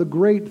on the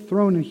great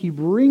throne, and he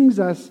brings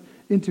us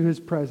into his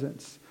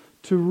presence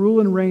to rule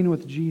and reign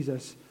with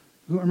Jesus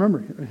Remember,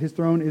 his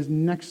throne is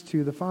next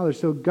to the Father.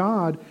 So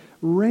God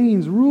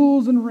reigns,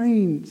 rules and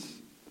reigns.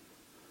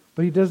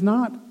 But he does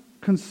not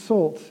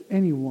consult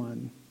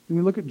anyone. When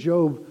we look at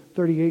Job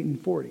 38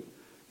 and 40.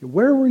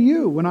 Where were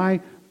you when I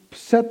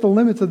set the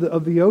limits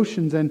of the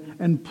oceans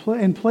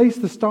and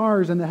placed the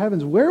stars in the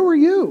heavens? Where were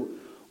you?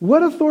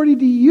 What authority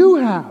do you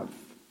have?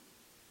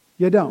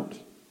 You don't.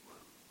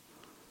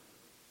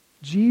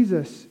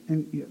 Jesus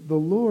and the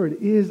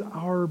Lord is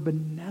our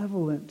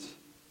benevolent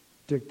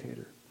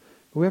dictator.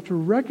 But we have to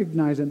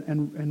recognize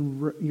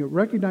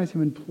recognize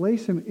him and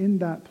place him in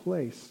that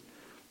place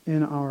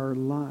in our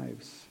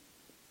lives.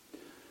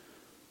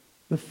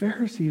 The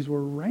Pharisees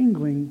were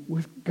wrangling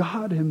with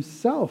God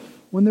himself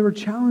when they were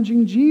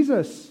challenging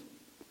Jesus.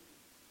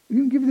 You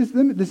can give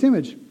you this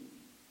image.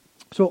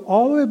 So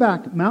all the way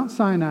back, Mount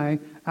Sinai,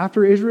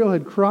 after Israel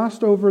had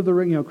crossed over the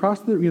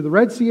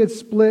Red Sea had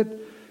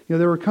split.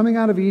 They were coming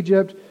out of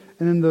Egypt,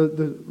 and then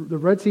the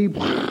Red Sea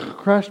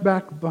crashed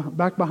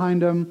back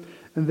behind them,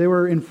 and they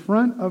were in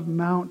front of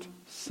Mount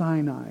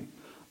Sinai.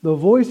 The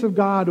voice of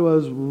God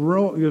was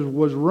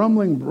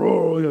rumbling,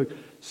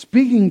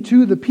 speaking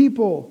to the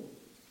people.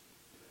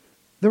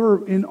 They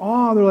were in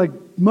awe. They're like,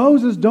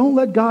 Moses, don't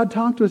let God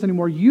talk to us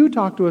anymore. You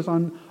talk to us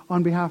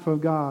on behalf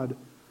of God.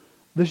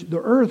 The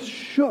earth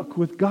shook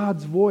with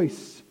God's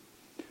voice.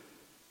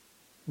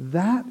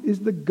 That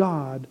is the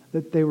God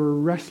that they were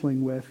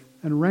wrestling with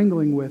and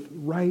wrangling with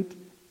right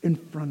in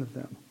front of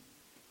them.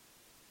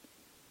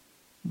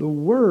 The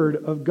Word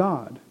of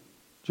God,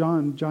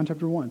 John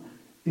chapter 1,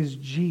 is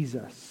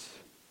Jesus.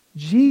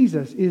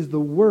 Jesus is the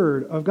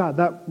Word of God.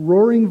 That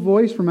roaring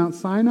voice from Mount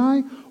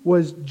Sinai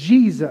was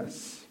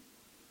Jesus.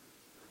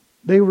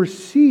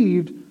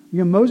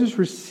 Moses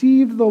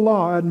received the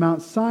law at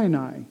Mount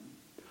Sinai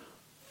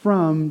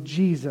from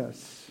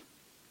Jesus.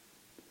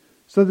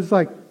 So it's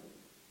like,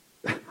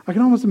 I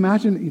can almost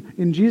imagine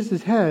in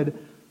Jesus' head,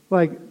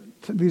 like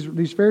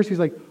these Pharisees,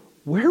 like,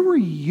 where were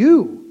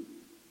you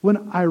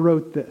when I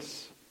wrote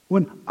this?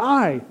 When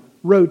I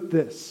wrote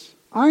this?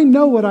 I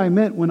know what I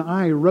meant when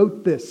I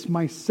wrote this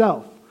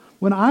myself.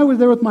 When I was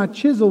there with my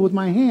chisel, with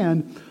my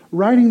hand,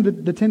 writing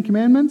the Ten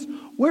Commandments,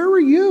 where were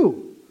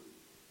you?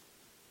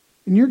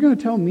 And you're going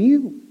to tell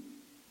me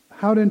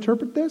how to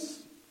interpret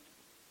this?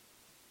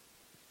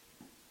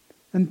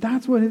 And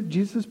that's what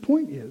Jesus'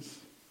 point is.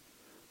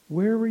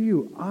 Where were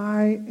you?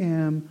 I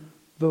am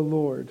the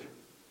Lord.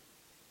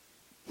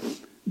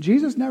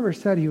 Jesus never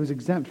said he was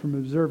exempt from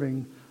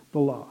observing the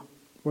law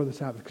or the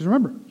Sabbath. Because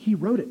remember, he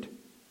wrote it.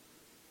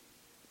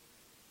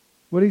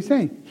 What is he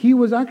saying? He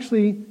was,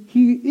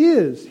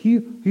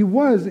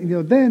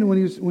 then when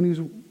he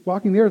was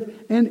walking the earth,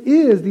 and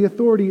is the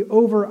authority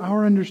over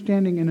our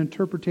understanding and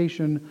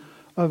interpretation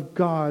of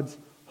God's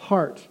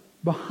heart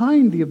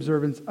behind the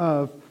observance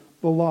of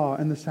the law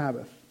and the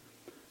Sabbath.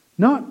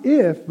 Not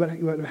if, but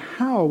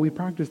how we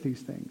practice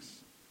these things.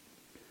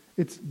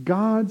 It's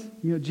God's,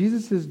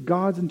 Jesus is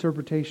God's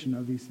interpretation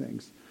of these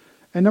things.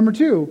 And number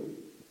two,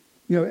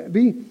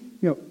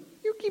 you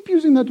keep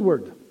using that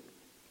word,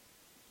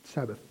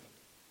 Sabbath.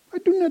 I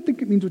do not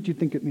think it means what you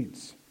think it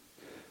means.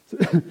 So,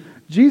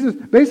 Jesus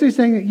basically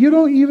saying that you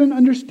don't even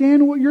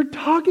understand what you're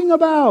talking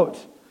about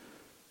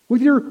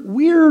with your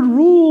weird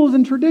rules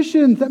and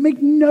traditions that make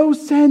no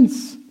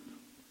sense.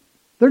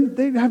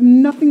 They have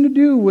nothing to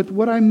do with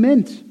what I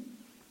meant.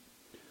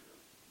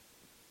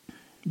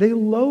 They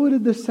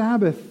loaded the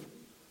Sabbath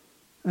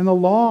and the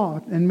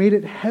law and made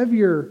it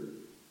heavier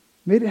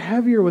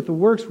with the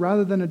works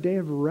rather than a day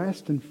of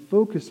rest and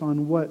focus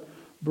on what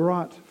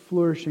brought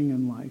flourishing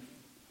in life.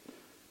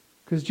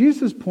 Because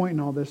Jesus' point in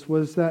all this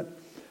was that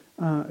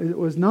it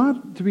was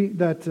not to be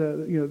that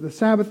the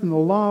Sabbath and the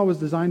law was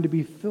designed to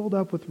be filled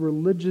up with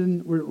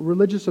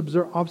religious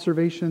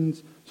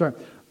observances,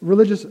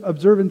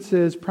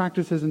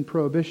 practices, and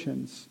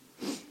prohibitions.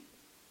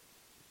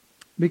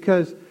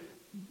 Because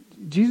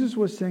Jesus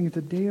was saying it's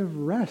a day of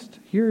rest.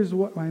 Here's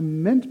what I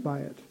meant by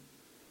it.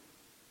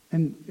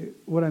 And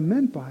what I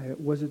meant by it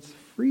was its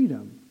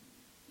freedom.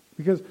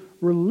 Because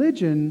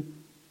religion,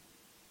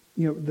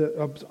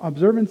 the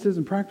observances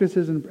and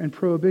practices and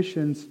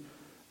prohibitions,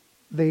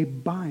 they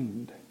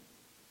bind.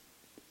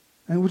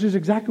 And which is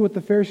exactly what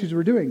the Pharisees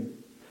were doing.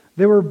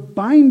 They were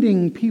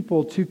binding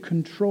people to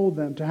control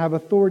them, to have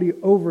authority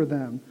over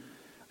them.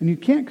 And you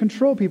can't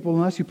control people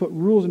unless you put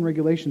rules and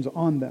regulations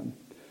on them.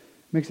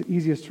 Makes it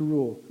easiest to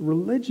rule.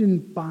 Religion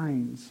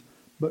binds,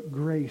 but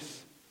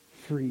grace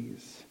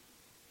frees.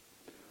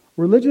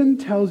 Religion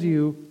tells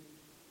you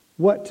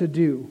what to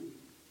do,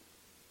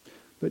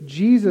 but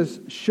Jesus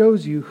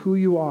shows you who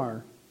you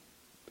are.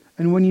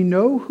 And when you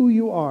know who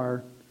you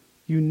are,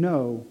 you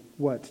know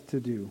what to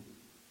do.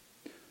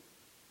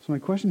 So my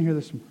question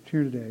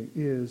here today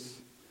is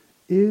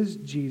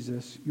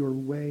Jesus your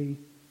way,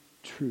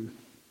 truth,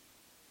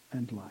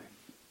 and life?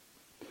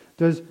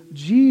 Does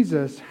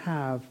Jesus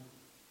have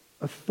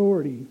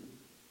authority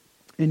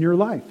in your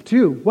life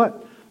to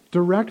what?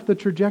 Direct the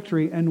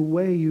trajectory and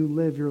way you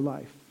live your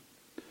life.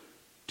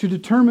 To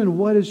determine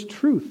what is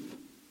truth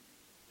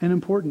and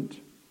important.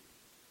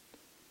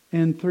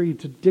 And 3,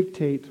 to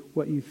dictate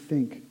what you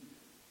think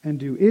and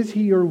do. Is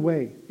he your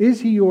way? Is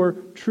he your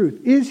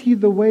truth? Is he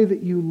the way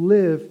that you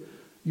live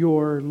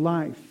your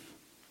life?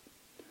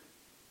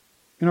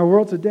 In our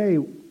world today,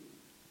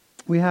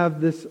 we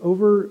have this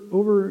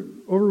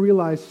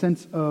over-realized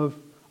sense of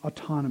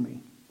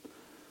autonomy.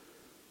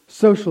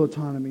 Social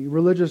autonomy,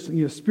 religious,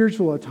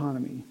 spiritual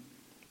autonomy,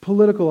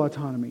 political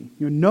autonomy.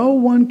 No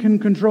one can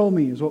control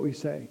me, is what we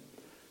say.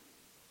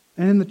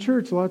 And in the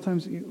church, a lot of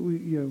times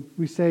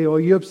we say, "Oh,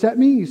 you upset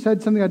me? You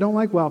said something I don't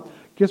like? Well,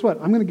 guess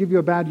what? I'm going to give you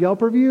a bad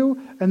Yelp review,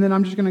 and then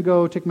I'm just going to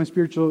go get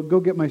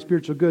my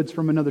spiritual goods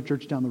from another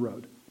church down the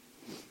road."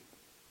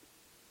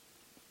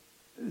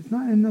 It's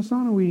not, and that's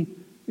not how we.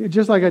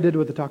 Just like I did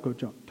with the taco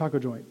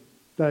joint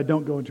that I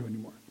don't go into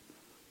anymore.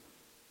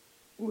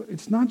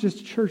 It's not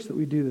just church that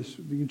we do this.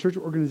 The church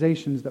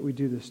organizations that we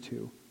do this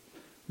to.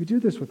 We do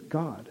this with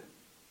God.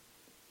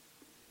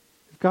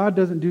 If God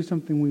doesn't do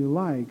something we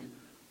like,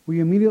 we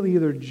immediately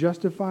either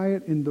justify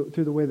it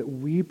through the way that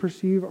we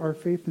perceive our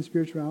faith and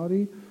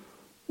spirituality,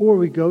 or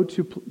we go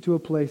to a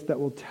place that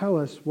will tell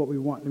us what we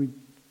want. I mean,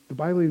 the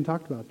Bible even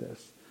talked about this.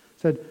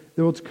 It said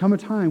there will come a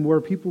time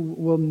where people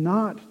will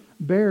not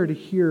bear to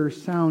hear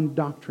sound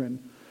doctrine,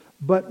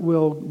 but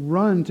will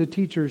run to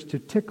teachers to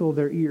tickle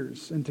their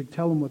ears and to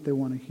tell them what they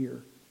want to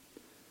hear.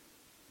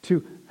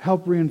 To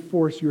help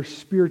reinforce your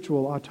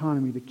spiritual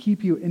autonomy, to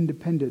keep you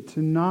independent,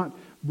 to not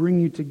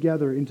bring you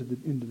together into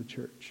the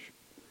church.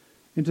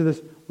 Into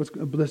this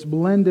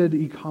blended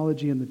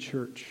ecology in the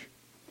church.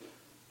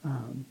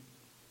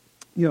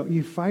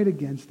 You fight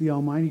against the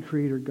Almighty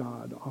Creator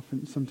God.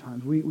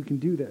 Sometimes we can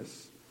do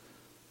this,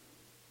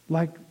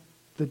 like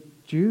the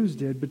Jews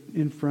did, but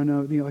in front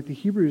of like the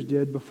Hebrews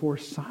did before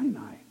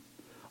Sinai,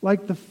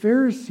 like the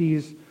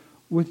Pharisees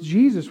with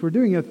Jesus were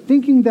doing,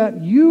 thinking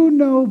that you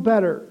know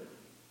better,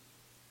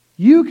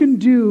 you can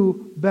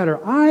do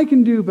better, I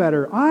can do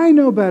better, I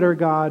know better,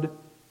 God.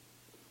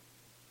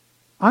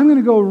 I'm going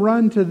to go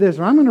run to this,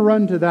 or I'm going to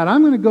run to that.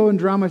 I'm going to go and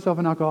drown myself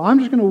in alcohol. I'm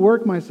just going to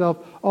work myself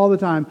all the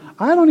time.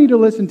 I don't need to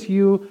listen to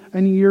you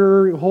and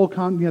your whole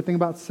thing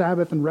about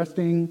Sabbath and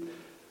resting.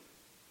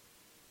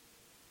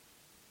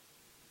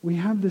 We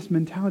have this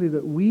mentality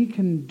that we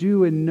can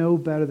do and know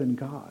better than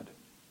God.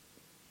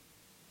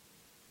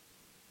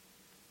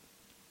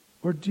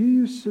 Or do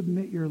you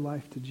submit your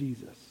life to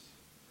Jesus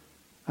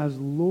as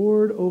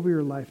Lord over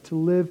your life, to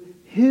live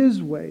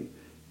His way,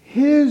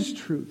 His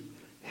truth,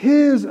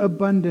 His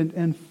abundant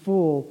and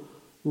full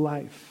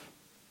life?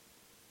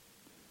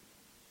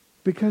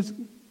 Because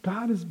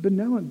God is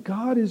benevolent.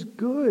 God is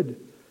good.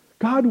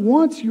 God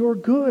wants your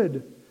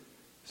good.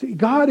 See,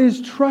 God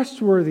is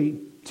trustworthy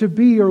to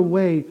be your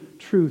way,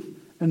 truth,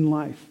 and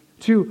life.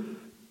 To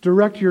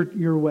direct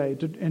your way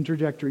and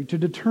trajectory. To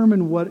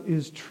determine what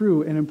is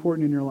true and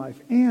important in your life.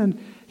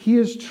 And He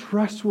is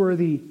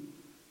trustworthy.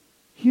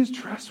 He is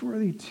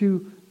trustworthy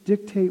to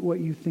dictate what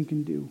you think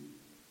and do.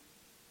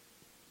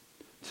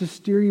 To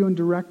steer you and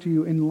direct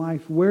you in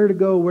life. Where to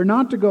go, where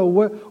not to go.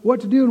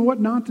 What to do and what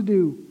not to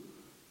do.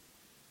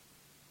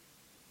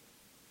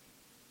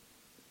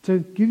 To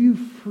give you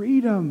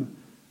freedom.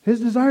 His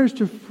desire is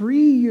to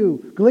free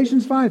you.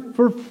 Galatians 5,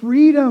 for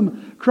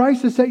freedom,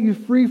 Christ has set you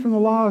free from the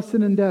law of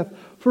sin and death.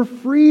 For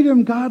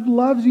freedom, God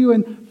loves you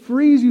and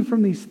frees you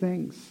from these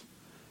things.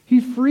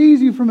 He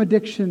frees you from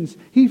addictions.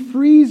 He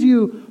frees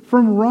you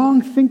from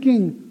wrong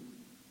thinking.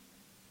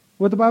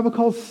 What the Bible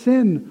calls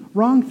sin.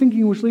 Wrong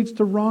thinking, which leads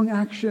to wrong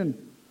action.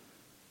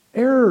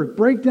 Error,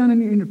 breakdown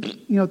in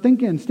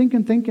thinking,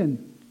 stinking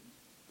thinking.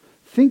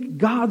 Think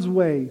God's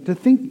way. To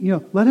think,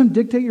 let Him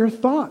dictate your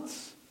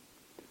thoughts.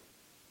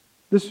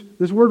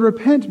 This word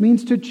repent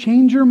means to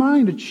change your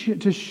mind,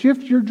 to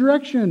shift your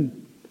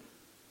direction,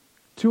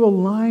 to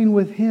align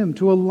with Him,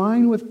 to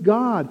align with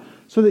God,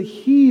 so that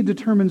He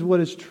determines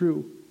what is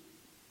true.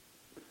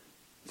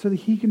 So that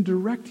He can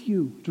direct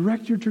you,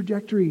 direct your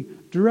trajectory,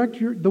 direct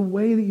the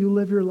way that you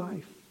live your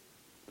life,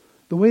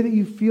 the way that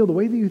you feel, the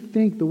way that you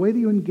think, the way that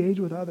you engage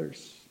with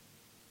others.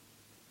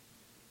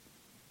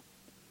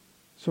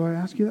 So I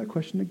ask you that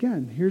question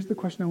again. Here's the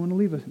question I want to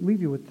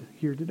leave you with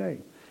here today.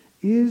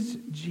 Is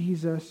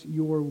Jesus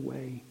your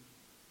way,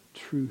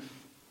 truth,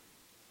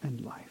 and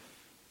life?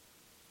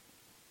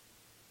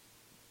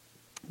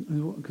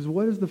 Because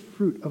what is the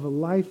fruit of a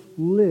life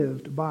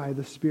lived by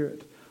the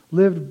Spirit,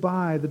 lived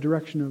by the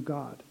direction of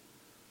God?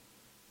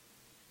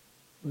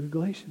 Look at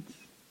Galatians.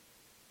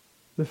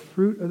 The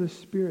fruit of the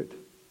Spirit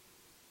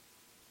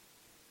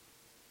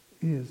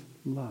is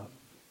love,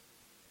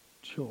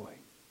 joy,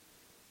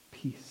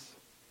 peace,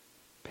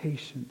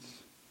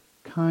 patience,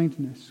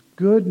 kindness,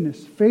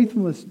 goodness,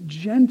 faithfulness,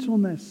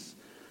 gentleness,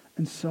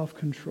 and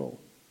self-control.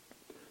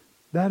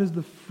 That is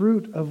the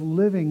fruit of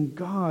living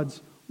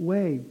God's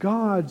way,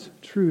 God's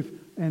truth,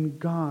 and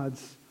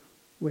God's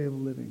way of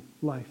living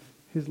life,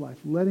 His life.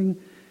 Letting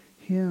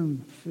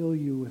Him fill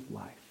you with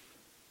life.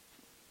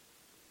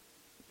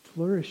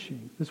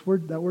 Flourishing.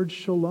 That word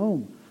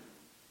shalom.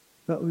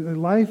 That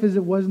life as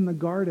it was in the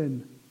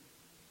garden.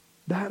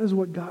 That is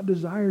what God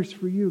desires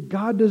for you.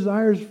 God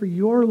desires for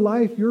your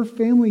life, your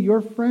family,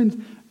 your friends,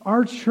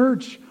 our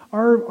church,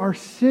 our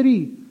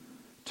city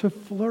to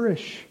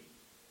flourish.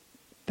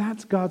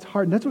 That's God's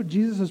heart. And that's what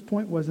Jesus'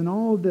 point was in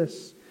all of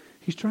this.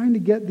 He's trying to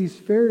get these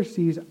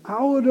Pharisees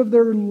out of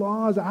their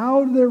laws,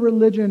 out of their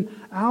religion,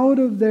 out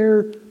of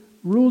their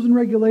rules and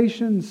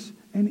regulations,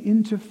 and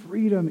into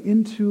freedom,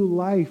 into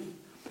life.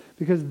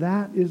 Because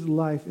that is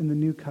life in the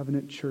new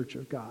covenant church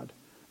of God.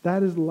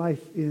 That is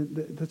life.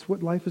 That's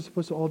what life is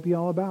supposed to be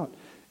all about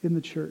in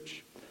the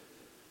church.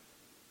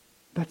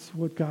 That's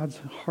what God's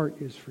heart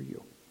is for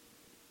you.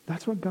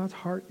 That's what God's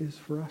heart is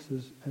for us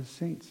as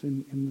saints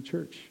in the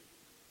church.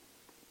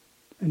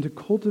 And to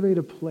cultivate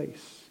a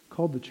place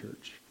called the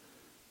church,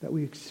 that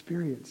we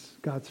experience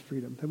God's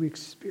freedom, that we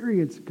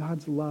experience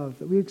God's love,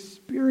 that we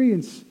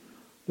experience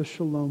the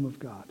shalom of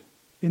God,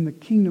 in the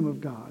kingdom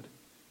of God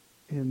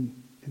in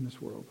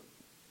this world.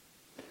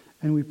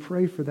 And we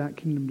pray for that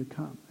kingdom to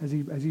come, as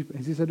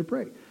he said to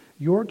pray.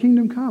 Your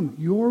kingdom come,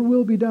 your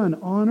will be done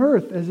on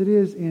earth as it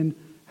is in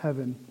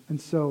heaven.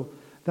 And so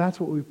that's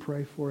what we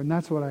pray for, and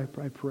that's what I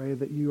pray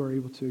that you are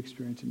able to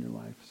experience in your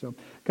life. So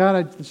God,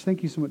 I just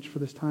thank you so much for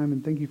this time,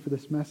 and thank you for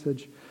this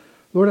message.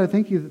 Lord, I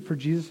thank you for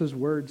Jesus'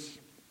 words,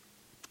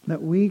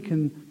 that we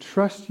can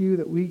trust you,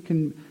 that we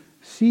can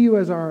see you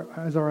as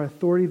our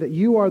authority, that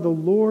you are the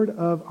Lord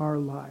of our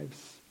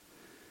lives.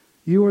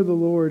 You are the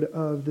Lord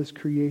of this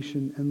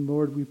creation, and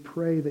Lord, we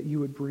pray that you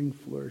would bring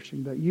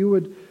flourishing, that you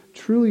would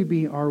truly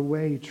be our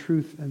way,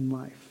 truth, and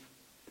life.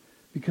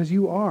 Because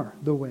you are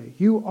the way,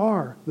 you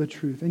are the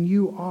truth, and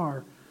you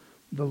are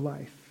the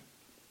life.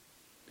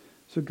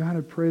 So God,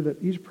 I pray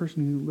that each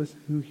person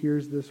who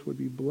hears this would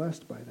be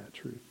blessed by that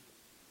truth,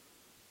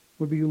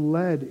 would be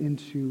led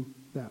into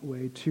that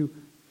way, to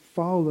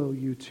follow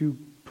you, to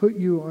put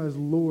you as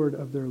Lord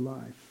of their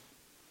life,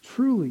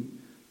 truly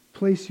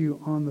place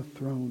you on the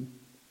throne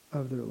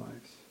of their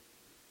lives,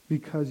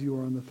 because you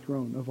are on the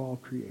throne of all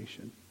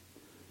creation.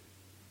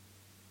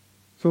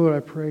 So Lord, I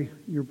pray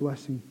your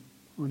blessing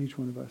on each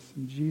one of us.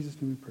 In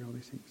Jesus' name we pray all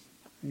these things.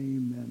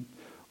 Amen.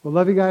 Well,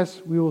 love you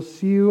guys. We will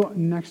see you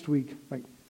next week. Bye.